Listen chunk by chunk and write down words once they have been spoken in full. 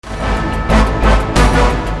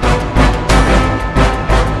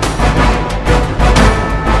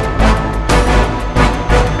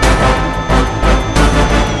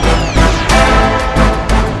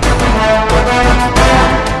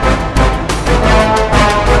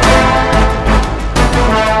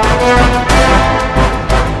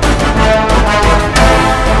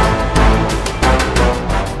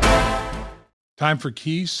Time for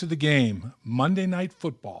Keys to the Game, Monday Night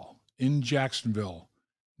Football in Jacksonville,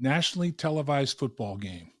 nationally televised football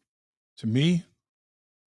game. To me,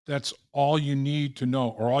 that's all you need to know,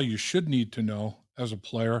 or all you should need to know as a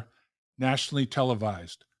player, nationally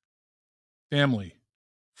televised. Family,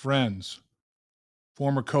 friends,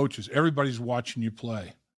 former coaches, everybody's watching you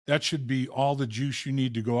play. That should be all the juice you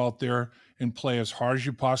need to go out there and play as hard as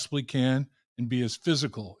you possibly can and be as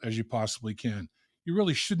physical as you possibly can. You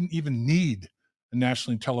really shouldn't even need a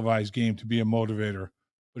nationally televised game to be a motivator.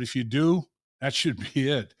 But if you do, that should be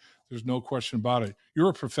it. There's no question about it. You're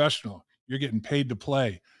a professional. You're getting paid to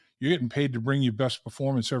play. You're getting paid to bring your best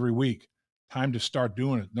performance every week. Time to start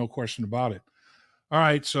doing it. No question about it. All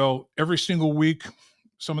right. So every single week,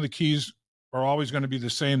 some of the keys are always going to be the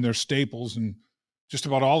same. They're staples, and just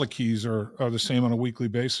about all the keys are the same on a weekly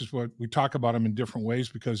basis. But we talk about them in different ways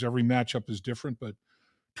because every matchup is different. But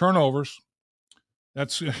turnovers,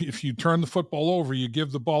 that's if you turn the football over, you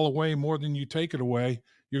give the ball away more than you take it away,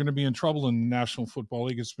 you're going to be in trouble in the National Football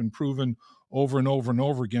League. It's been proven over and over and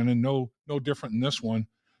over again, and no different in this one.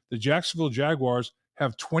 The Jacksonville Jaguars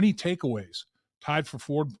have 20 takeaways, tied for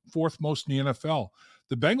fourth most in the NFL.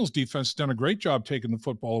 The Bengals defense has done a great job taking the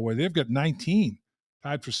football away. They've got 19,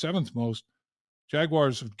 tied for seventh most.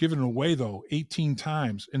 Jaguars have given it away, though, 18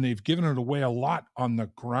 times, and they've given it away a lot on the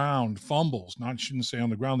ground, fumbles. I shouldn't say on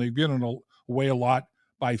the ground. They've given it away a lot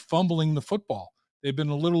by fumbling the football. They've been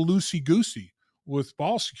a little loosey-goosey with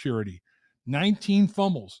ball security. 19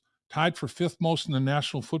 fumbles, tied for fifth most in the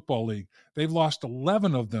National Football League. They've lost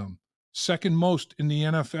 11 of them, second most in the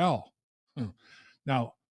NFL.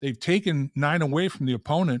 Now, they've taken 9 away from the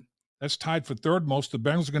opponent. That's tied for third most. The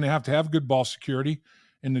Bengals are going to have good ball security.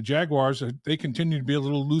 And the Jaguars, they continue to be a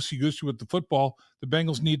little loosey-goosey with the football. The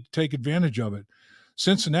Bengals need to take advantage of it.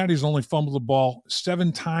 Cincinnati's only fumbled the ball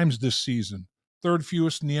 7 times this season, third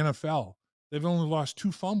fewest in the NFL. They've only lost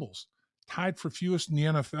 2 fumbles, tied for fewest in the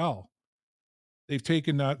NFL.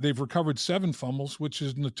 They've recovered 7 fumbles, which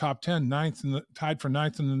is in the top 10, tied for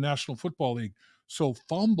ninth in the National Football League. So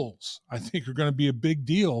fumbles, I think, are going to be a big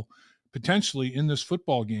deal potentially in this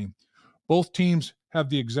football game. Both teams have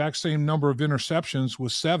the exact same number of interceptions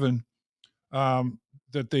with 7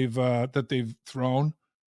 that they've thrown.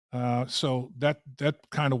 So that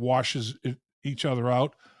kind of washes each other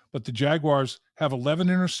out. But the Jaguars have 11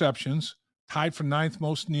 interceptions, tied for ninth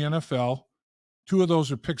most in the NFL. 2 of those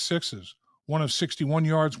are pick sixes, one of 61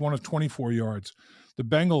 yards, one of 24 yards. The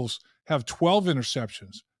Bengals have 12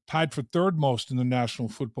 interceptions, tied for third most in the National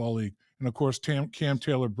Football League. And, of course, Cam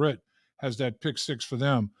Taylor-Britt has that pick 6 for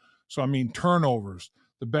them. So, I mean, turnovers.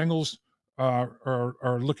 The Bengals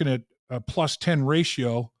are looking at a plus 10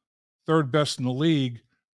 ratio, third best in the league,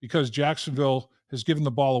 because Jacksonville has given the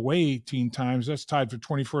ball away 18 times. That's tied for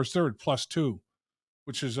 21st, third, plus 2,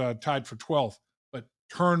 which is tied for 12th. But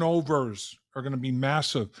turnovers are going to be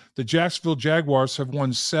massive. The Jacksonville Jaguars have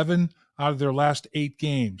won 7 out of their last 8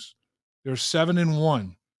 games. They're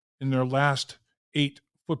 7-1 in their last 8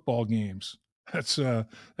 football games.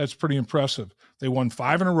 That's pretty impressive. They won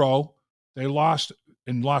 5 in a row. They lost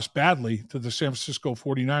badly to the San Francisco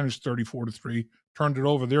 49ers 34-3, turned it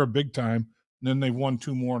over there big time, and then they won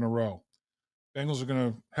 2 more in a row. Bengals are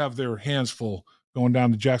going to have their hands full going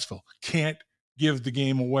down to Jacksonville. Can't give the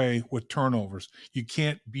game away with turnovers. You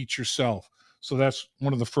can't beat yourself. So that's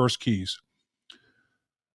one of the first keys.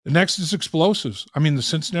 The next is explosives. I mean, the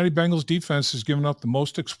Cincinnati Bengals defense has given up the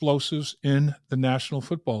most explosives in the National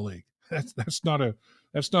Football League. That's not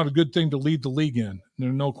a good thing to lead the league in.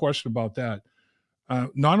 There's no question about that.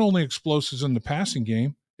 Not only explosives in the passing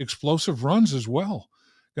game, explosive runs as well.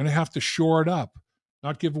 Going to have to shore it up,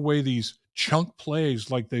 not give away these chunk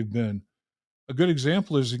plays like they've been. A good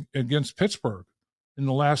example is against Pittsburgh in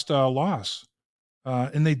the last loss.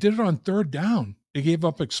 And they did it on third down. They gave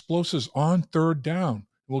up explosives on third down.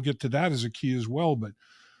 We'll get to that as a key as well. But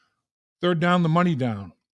third down, the money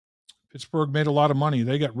down. Pittsburgh made a lot of money.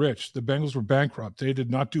 They got rich. The Bengals were bankrupt. They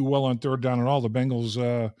did not do well on third down at all. The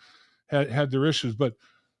Bengals had their issues. But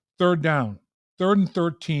third down, 3rd and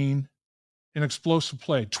 13, an explosive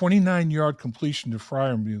play, 29-yard completion to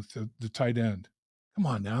Freiermuth, the tight end. Come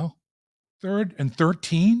on now. 3rd and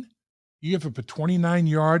 13? You give up a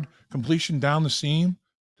 29-yard completion down the seam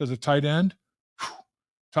to the tight end? Whew,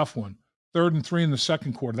 tough one. 3rd and 3 in the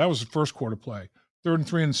second quarter. That was the first quarter play. 3rd and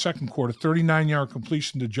 3 in the second quarter, 39-yard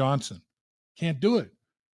completion to Johnson. Can't do it.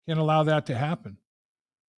 Can't allow that to happen.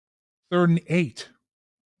 3rd and 8.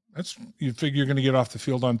 You figure you're going to get off the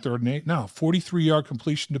field on 3rd and 8. Now, 43-yard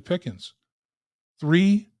completion to Pickens.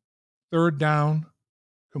 3 third down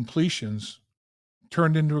completions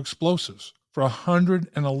turned into explosives for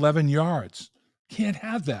 111 yards. Can't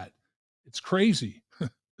have that. It's crazy.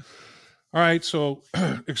 All right, so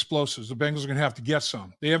explosives. The Bengals are going to have to get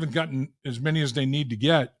some. They haven't gotten as many as they need to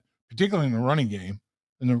get, particularly in the running game.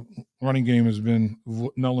 And the running game has been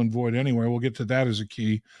null and void anyway. We'll get to that as a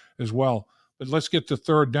key as well. But let's get to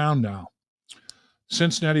third down now.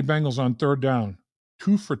 Cincinnati Bengals on third down,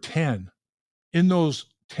 2 for 10 in those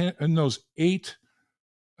 8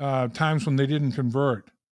 times when they didn't convert.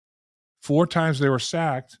 4 times they were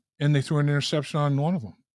sacked, and they threw an interception on one of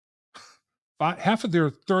them. Half of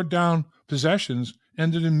their third down possessions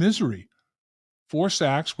ended in misery. 4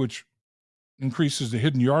 sacks, which increases the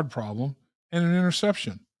hidden yard problem, and an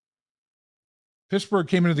interception. Pittsburgh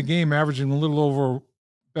came into the game averaging a little over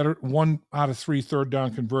 1 out of 3 third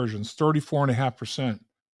down conversions, 34.5%.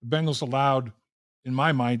 The Bengals allowed, in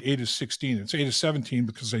my mind, 8 of 16. It's 8 of 17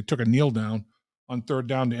 because they took a kneel down on third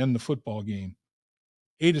down to end the football game.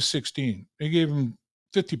 8 of 16. They gave them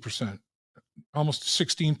 50%, almost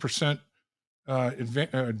 16%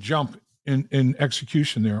 jump in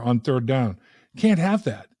execution there on third down. Can't have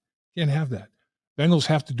that. Bengals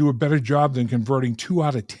have to do a better job than converting 2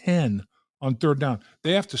 out of 10 on third down.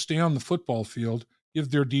 They have to stay on the football field,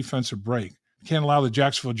 give their defense a break. Can't allow the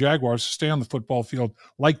Jacksonville Jaguars to stay on the football field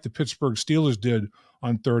like the Pittsburgh Steelers did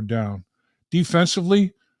on third down.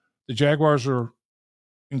 Defensively, the Jaguars are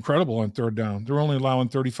incredible on third down. They're only allowing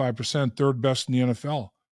 35%, third best in the NFL.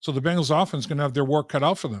 So the Bengals offense is going to have their work cut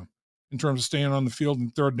out for them in terms of staying on the field in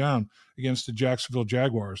third down against the Jacksonville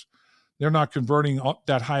Jaguars. They're not converting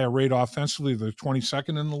that high a rate offensively. They're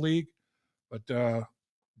 22nd in the league. But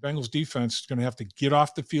Bengals defense is going to have to get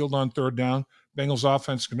off the field on third down. Bengals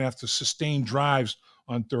offense is going to have to sustain drives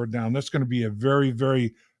on third down. That's going to be a very,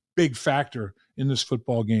 very big factor in this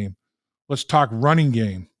football game. Let's talk running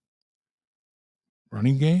game.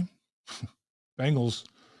 Running game? Bengals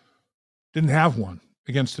didn't have one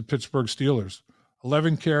against the Pittsburgh Steelers.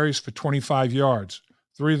 11 carries for 25 yards.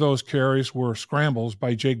 3 of those carries were scrambles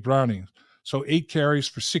by Jake Browning. So 8 carries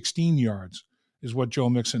for 16 yards is what Joe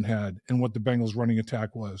Mixon had and what the Bengals running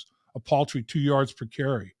attack was. A paltry 2 yards per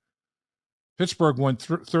carry. Pittsburgh went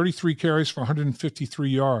 33 carries for 153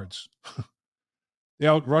 yards. They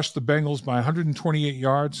outrushed the Bengals by 128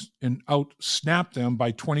 yards and outsnapped them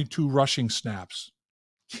by 22 rushing snaps.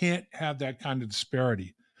 Can't have that kind of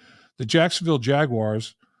disparity. The Jacksonville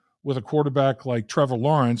Jaguars, with a quarterback like Trevor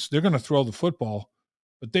Lawrence, they're going to throw the football,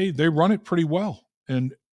 but they run it pretty well.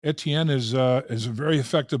 And Etienne is a very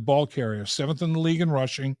effective ball carrier, 7th in the league in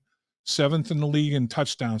rushing, 7th in the league in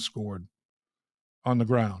touchdowns scored on the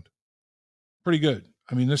ground. Pretty good.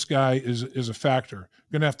 I mean, this guy is a factor.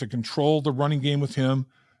 Going to have to control the running game with him,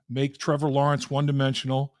 make Trevor Lawrence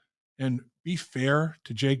one-dimensional, and be fair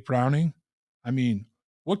to Jake Browning. I mean,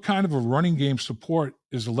 what kind of a running game support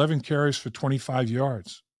is 11 carries for 25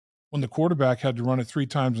 yards when the quarterback had to run it 3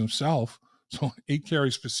 times himself? So 8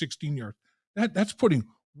 carries for 16 yards. That's putting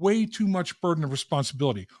way too much burden of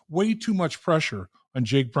responsibility, way too much pressure on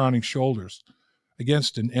Jake Browning's shoulders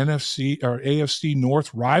against an NFC or AFC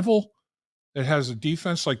North rival that has a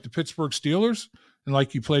defense like the Pittsburgh Steelers and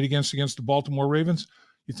like you played against the Baltimore Ravens.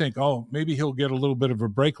 You think, oh, maybe he'll get a little bit of a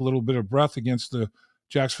break, a little bit of breath against the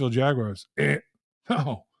Jacksonville Jaguars.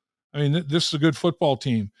 No. I mean, this is a good football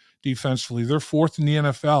team defensively. They're 4th in the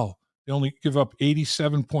NFL. They only give up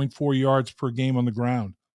 87.4 yards per game on the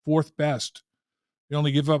ground, 4th best. They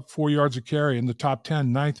only give up 4 yards a carry in the top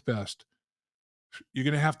 10, 9th best. You're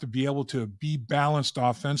going to have to be able to be balanced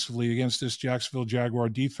offensively against this Jacksonville Jaguar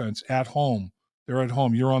defense at home. They're at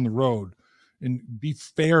home. You're on the road. And be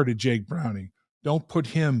fair to Jake Browning. Don't put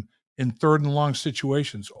him in third and long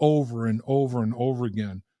situations over and over and over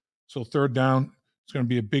again. So third down, it's going to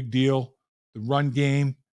be a big deal. The run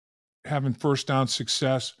game, having first down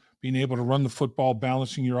success, being able to run the football,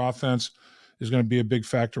 balancing your offense is going to be a big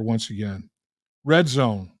factor once again. Red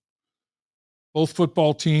zone. Both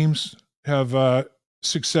football teams have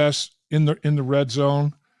success in the red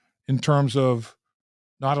zone in terms of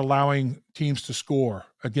not allowing teams to score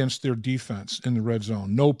against their defense in the red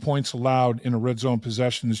zone. No points allowed in a red zone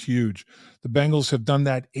possession is huge. The Bengals have done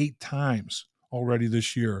that 8 times already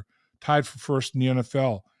this year, tied for first in the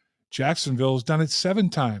NFL. Jacksonville has done it 7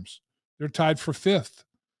 times. They're tied for 5th.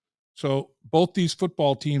 So both these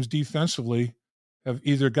football teams defensively have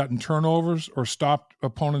either gotten turnovers or stopped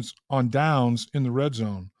opponents on downs in the red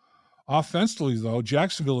zone. Offensively, though,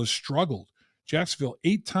 Jacksonville has struggled. Jacksonville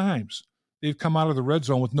 8 times they've come out of the red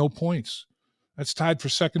zone with no points. That's tied for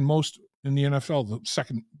second most in the NFL, the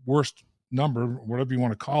second worst number, whatever you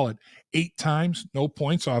want to call it. 8 times, no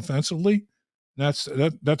points offensively.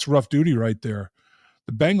 That's rough duty right there.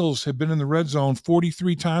 The Bengals have been in the red zone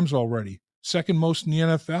 43 times already, second most in the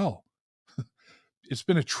NFL. it's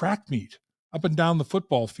been a track meet up and down the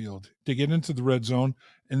football field to get into the red zone.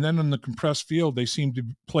 And then on the compressed field, they seem to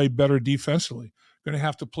play better defensively. Going to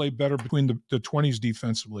have to play better between the 20s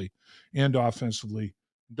defensively and offensively.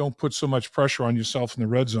 Don't put so much pressure on yourself in the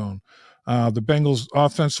red zone. The Bengals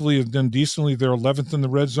offensively have done decently. They're 11th in the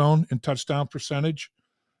red zone in touchdown percentage.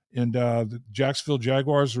 And the Jacksonville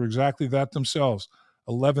Jaguars are exactly that themselves,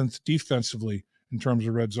 11th defensively in terms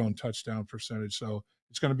of red zone touchdown percentage. So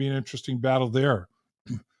it's going to be an interesting battle there.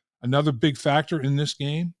 Another big factor in this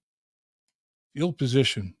game, field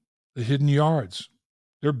position, the hidden yards.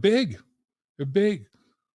 They're big. They're big.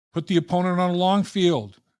 Put the opponent on a long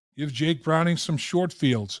field. Give Jake Browning some short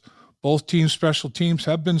fields. Both teams' special teams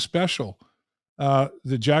have been special.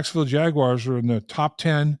 The Jacksonville Jaguars are in the top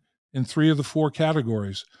 10 in 3 of the 4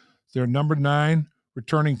 categories. They're number 9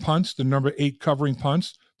 returning punts. They're number 8 covering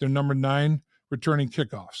punts. They're number 9 returning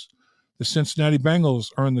kickoffs. The Cincinnati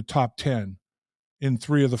Bengals are in the top 10 in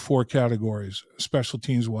 3 of the 4 categories, special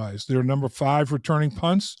teams-wise. They're number 5 returning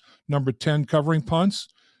punts, number 10 covering punts,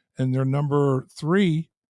 and they're number 3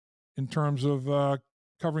 in terms of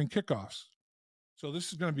covering kickoffs. So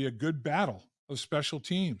this is going to be a good battle of special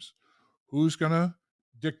teams. Who's going to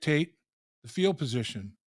dictate the field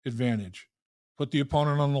position advantage? Put the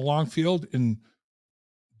opponent on the long field and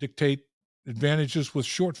dictate advantages with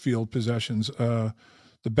short field possessions. The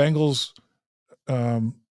Bengals,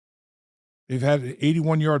 they've had an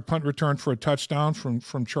 81-yard punt return for a touchdown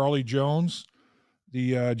from Charlie Jones.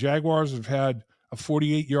 The Jaguars have had a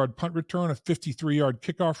 48-yard punt return, a 53-yard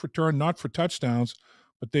kickoff return, not for touchdowns,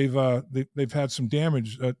 but they've had some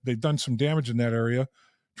damage. They've done some damage in that area.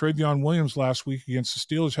 Travion Williams last week against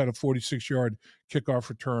the Steelers had a 46-yard kickoff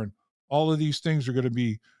return. All of these things are going to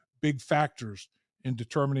be big factors in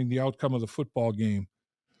determining the outcome of the football game.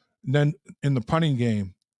 And then in the punting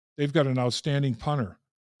game, they've got an outstanding punter,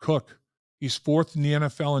 Cook. He's 4th in the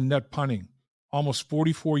NFL in net punting, almost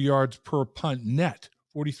 44 yards per punt net,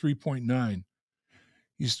 43.9.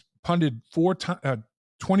 He's punted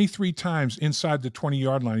 23 times inside the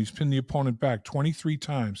 20-yard line. He's pinned the opponent back 23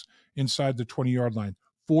 times inside the 20-yard line,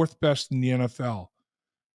 4th best in the NFL.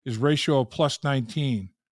 His ratio of plus 19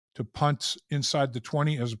 to punts inside the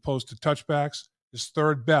 20 as opposed to touchbacks is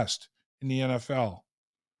 3rd best in the NFL.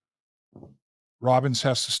 Robbins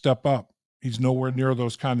has to step up. He's nowhere near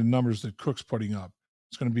those kind of numbers that Cook's putting up.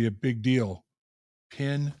 It's going to be a big deal.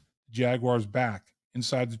 Pin Jaguars back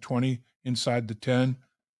inside the 20, inside the 10.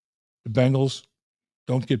 The Bengals,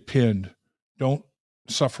 don't get pinned. Don't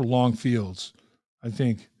suffer long fields. I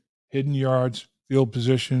think hidden yards, field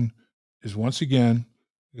position is once again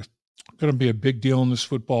going to be a big deal in this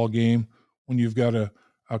football game when you've got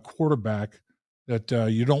a quarterback that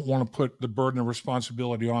you don't want to put the burden of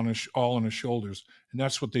responsibility on all on his shoulders. And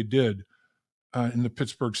that's what they did in the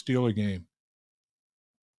Pittsburgh Steelers game.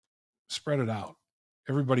 Spread it out.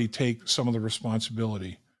 Everybody take some of the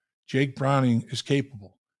responsibility. Jake Browning is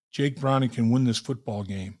capable. Jake Browning can win this football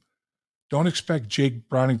game. Don't expect Jake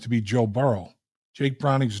Browning to be Joe Burrow. Jake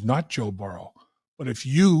Browning's not Joe Burrow. But if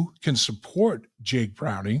you can support Jake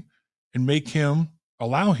Browning and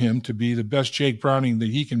allow him to be the best Jake Browning that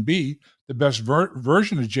he can be, the best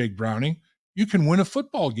version of Jake Browning, you can win a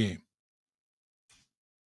football game.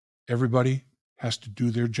 Everybody has to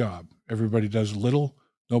do their job. Everybody does little.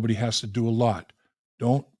 Nobody has to do a lot.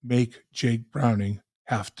 Don't make Jake Browning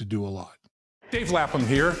have to do a lot. Dave Lapham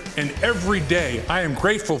here, and every day I am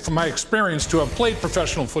grateful for my experience to have played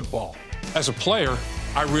professional football. As a player,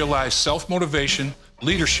 I realize self-motivation,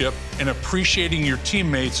 leadership, and appreciating your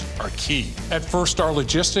teammates are key. At First Star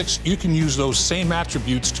Logistics, you can use those same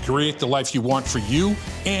attributes to create the life you want for you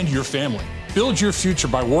and your family. Build your future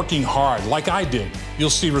by working hard like I did. You'll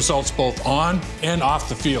see results both on and off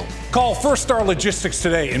the field. Call First Star Logistics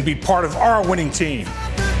today and be part of our winning team.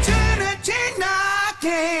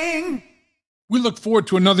 We look forward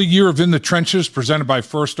to another year of In the Trenches presented by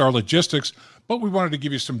First Star Logistics, but we wanted to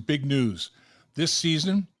give you some big news. This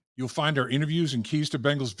season, you'll find our interviews and keys to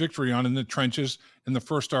Bengals victory on In the Trenches in the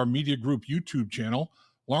First Star Media Group YouTube channel,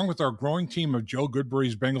 along with our growing team of Joe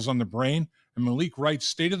Goodbury's Bengals on the Brain and Malik Wright's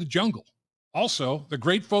State of the Jungle. Also, the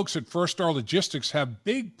great folks at First Star Logistics have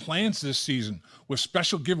big plans this season with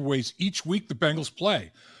special giveaways each week the Bengals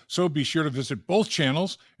play. So be sure to visit both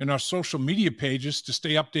channels and our social media pages to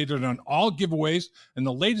stay updated on all giveaways and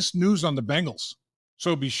the latest news on the Bengals.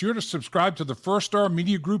 So be sure to subscribe to the First Star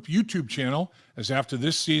Media Group YouTube channel, as after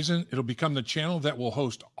this season, it'll become the channel that will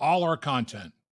host all our content.